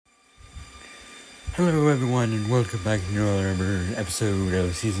Hello everyone and welcome back to another episode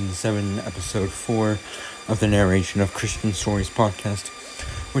of Season 7, Episode 4 of the Narration of Christian Stories podcast,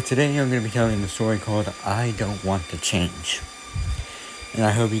 where today I'm going to be telling the story called I Don't Want to Change. And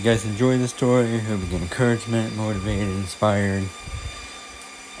I hope you guys enjoy the story, I hope you get encouragement, motivated, inspired,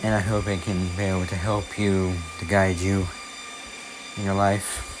 and I hope it can be able to help you, to guide you in your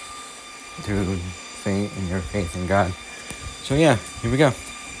life through faith in God. So yeah, here we go.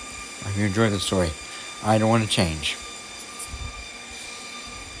 I hope you enjoy the story. I don't want to change.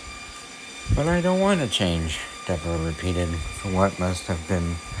 But I don't want to change, Deborah repeated for what must have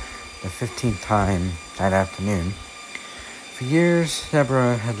been the 15th time that afternoon. For years,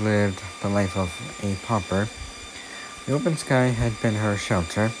 Deborah had lived the life of a pauper. The open sky had been her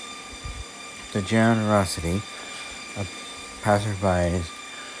shelter. The generosity of passersby,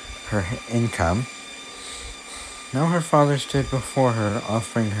 her income. Now her father stood before her,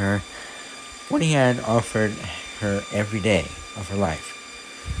 offering her what he had offered her every day of her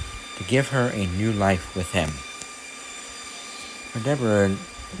life, to give her a new life with him. But Deborah,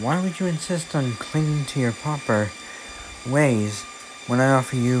 why would you insist on clinging to your pauper ways when I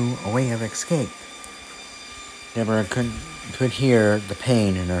offer you a way of escape? Deborah could hear the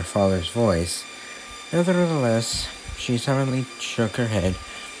pain in her father's voice. Nevertheless, she suddenly shook her head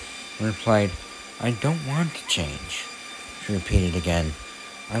and replied, I don't want to change. She repeated again,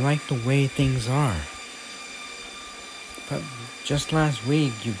 I like the way things are. But just last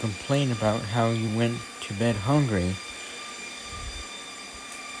week you complained about how you went to bed hungry.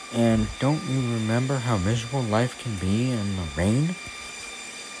 And don't you remember how miserable life can be in the rain?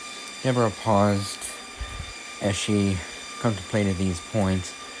 Deborah paused as she contemplated these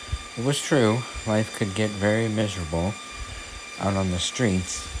points. It was true, life could get very miserable out on the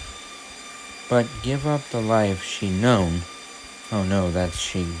streets. But give up the life she'd known. Oh no, that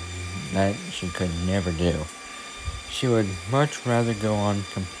she could never do. She would much rather go on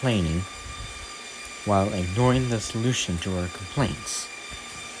complaining while ignoring the solution to her complaints.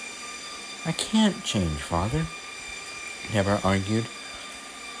 I can't change, Father, Deborah argued.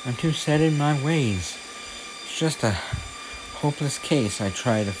 I'm too set in my ways. It's just a hopeless case. I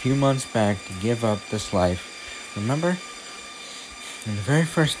tried a few months back to give up this life. Remember? And the very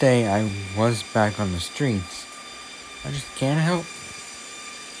first day I was back on the streets, I just can't help.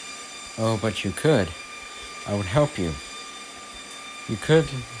 Oh, but you could. I would help you. You could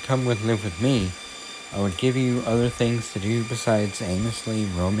come live with me. I would give you other things to do besides aimlessly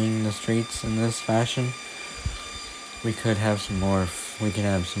roaming the streets in this fashion. We could have some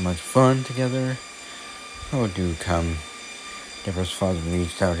much fun together. Oh, do come. Deborah's father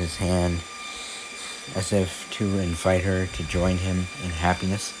reached out his hand as if to invite her to join him in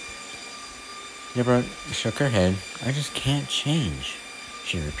happiness. Deborah shook her head. I just can't change,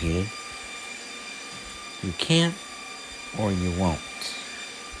 she repeated. You can't or you won't.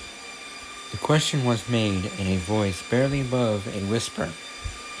 The question was made in a voice barely above a whisper.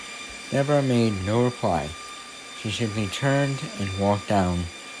 Deborah made no reply. She simply turned and walked down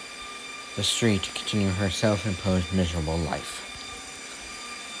the street to continue her self-imposed miserable life.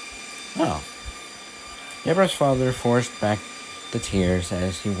 Oh. Deborah's father forced back the tears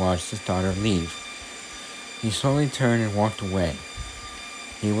as he watched his daughter leave. He slowly turned and walked away.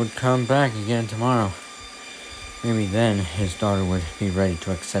 He would come back again tomorrow. Maybe then his daughter would be ready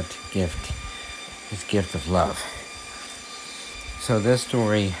to accept his gift of love. So this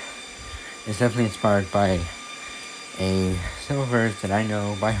story is definitely inspired by a simple verse that I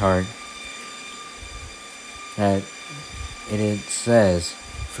know by heart. That it says,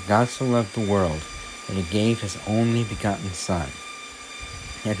 For God so loved the world, that he gave his only begotten Son,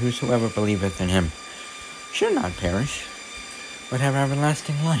 that whosoever believeth in him should not perish, but have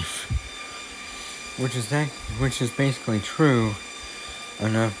everlasting life. Which is basically true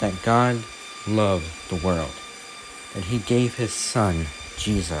enough that God loved the world, that he gave his Son,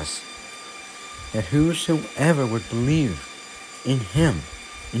 Jesus, that whosoever would believe in him,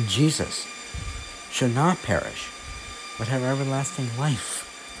 in Jesus, should not perish, but have everlasting life.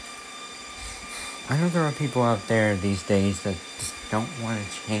 I know there are people out there these days that just don't want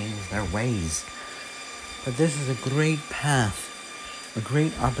to change their ways. But this is a great path, a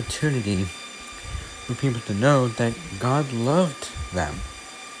great opportunity for people to know that God loved them.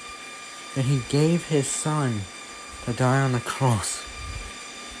 That he gave his Son to die on the cross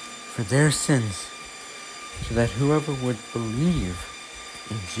for their sins, so that whoever would believe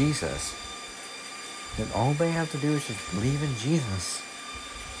in Jesus, that all they have to do is just believe in Jesus,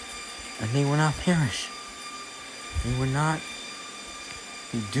 and they will not perish. They will not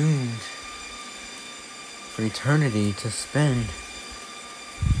be doomed for eternity to spend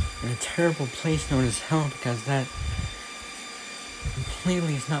in a terrible place known as hell, because that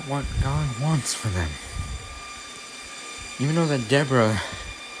completely is not what God wants for them. Even though that Deborah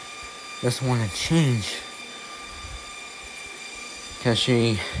doesn't want to change, because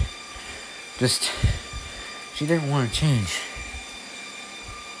she didn't want to change.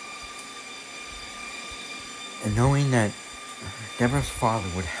 And knowing that Deborah's father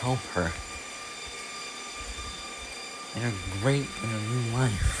would help her in a new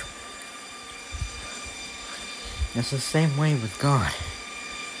life. It's the same way with God.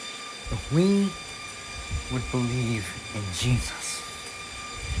 If we would believe in Jesus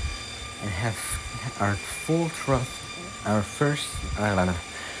and have our full trust,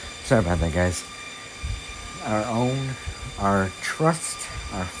 sorry about that, guys. Our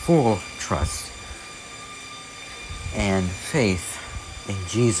full trust and faith in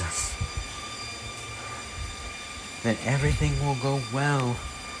Jesus, then everything will go well,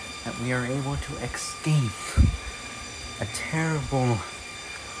 that we are able to escape a terrible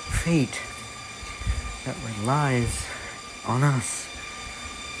fate that relies on us,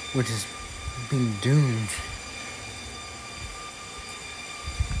 which is being doomed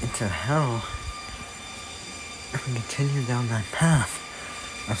into hell if we continue down that path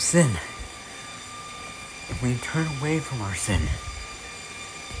of sin. If we turn away from our sin.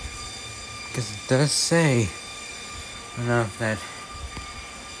 Because it does say enough that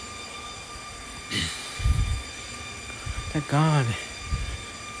God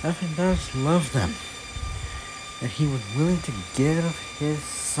definitely does love them. That he was willing to give his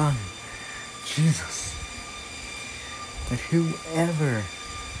son, Jesus. That whoever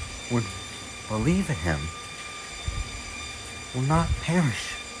would believe in him will not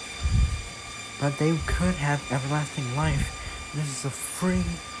perish, but they could have everlasting life. This is a free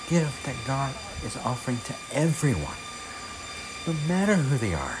gift that God is offering to everyone, no matter who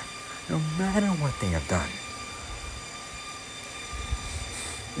they are, no matter what they have done.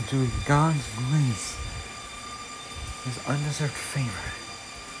 Through God's grace, his undeserved favor,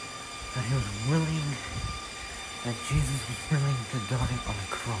 that Jesus was willing to die on the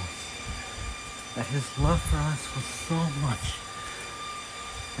cross. That his love for us was so much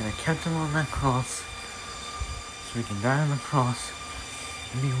that it kept him on that cross so we can die on the cross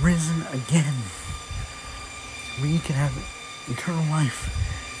and be risen again. So we can have eternal life,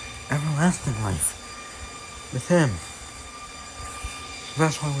 everlasting life with him. So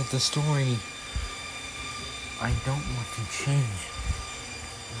that's why with the story, I don't want to change.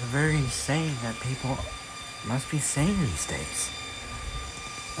 It's a very saying that people must be saying these days.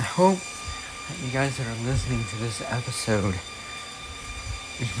 I hope that you guys that are listening to this episode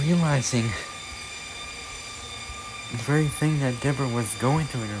is realizing the very thing that Deborah was going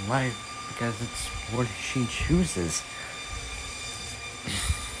through in her life, because it's what she chooses.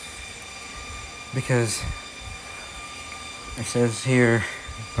 Because it says here,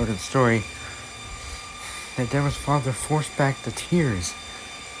 part of the story, that Deborah's father forced back the tears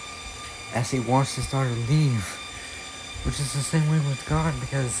as he watched his daughter leave, which is the same way with God,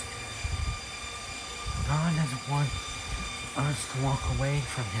 because God doesn't want us to walk away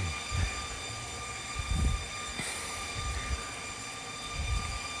from him.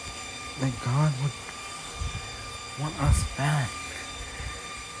 That God would want us back.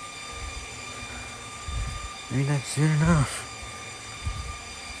 Maybe that's soon enough.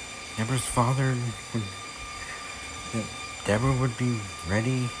 Deborah's father Deborah would be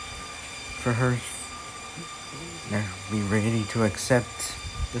ready for her, be ready to accept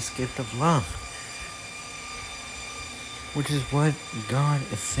this gift of love. Which is what God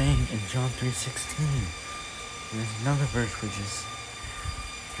is saying in John 3:16. There's another verse which is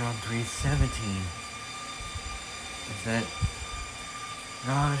John 3:17. Is that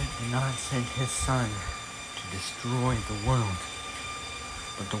God did not send his son to destroy the world,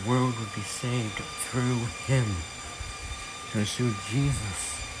 but the world would be saved through him. It was through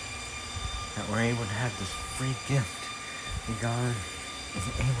Jesus that we're able to have this free gift that God is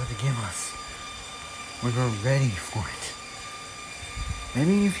able to give us when we're ready for it.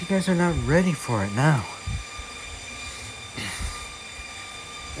 Maybe if you guys are not ready for it now.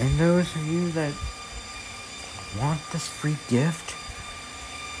 And those of you that want this free gift,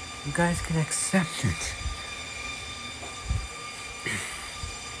 you guys can accept it.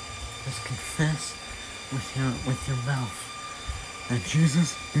 Just confess with your mouth that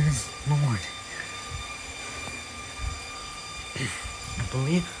Jesus is Lord.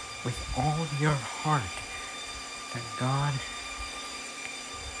 Believe with all your heart that God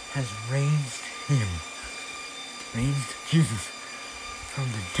has raised Jesus from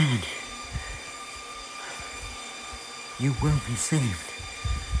the dead. You will be saved.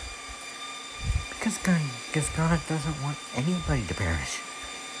 Because God doesn't want anybody to perish,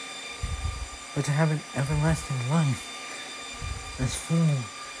 but to have an everlasting life that's full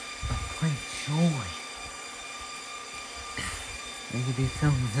of great joy. And to be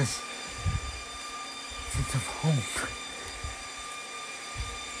filled with this sense of hope.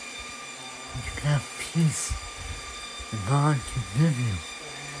 You can have peace that God can give you,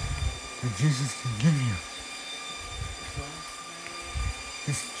 that Jesus can give you.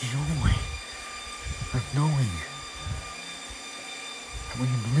 This joy of knowing that when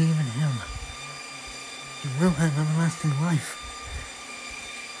you believe in Him, you will have everlasting life.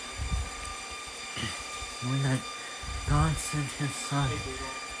 Knowing that God sent His Son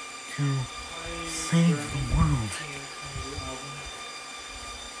to save the world.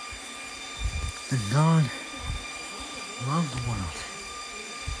 That God loved the world.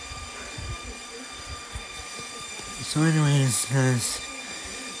 So anyways, guys,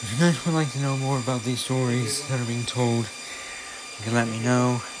 if you guys would like to know more about these stories that are being told, you can let me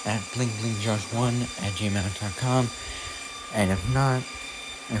know at blinkblinkjosh1@gmail.com. And if not,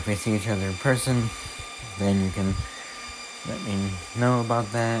 if we see each other in person, then you can let me know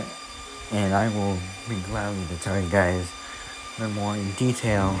about that, and I will be gladly to tell you guys a little more in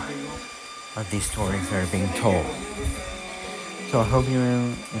detail of these stories that are being told. So I hope you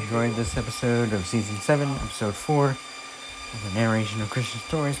enjoyed this episode of Season 7, Episode 4 of the Narration of Christian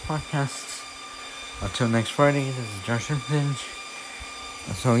Stories podcasts. Until next Friday, this is Josh Simpson.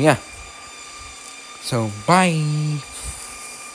 So yeah. So bye!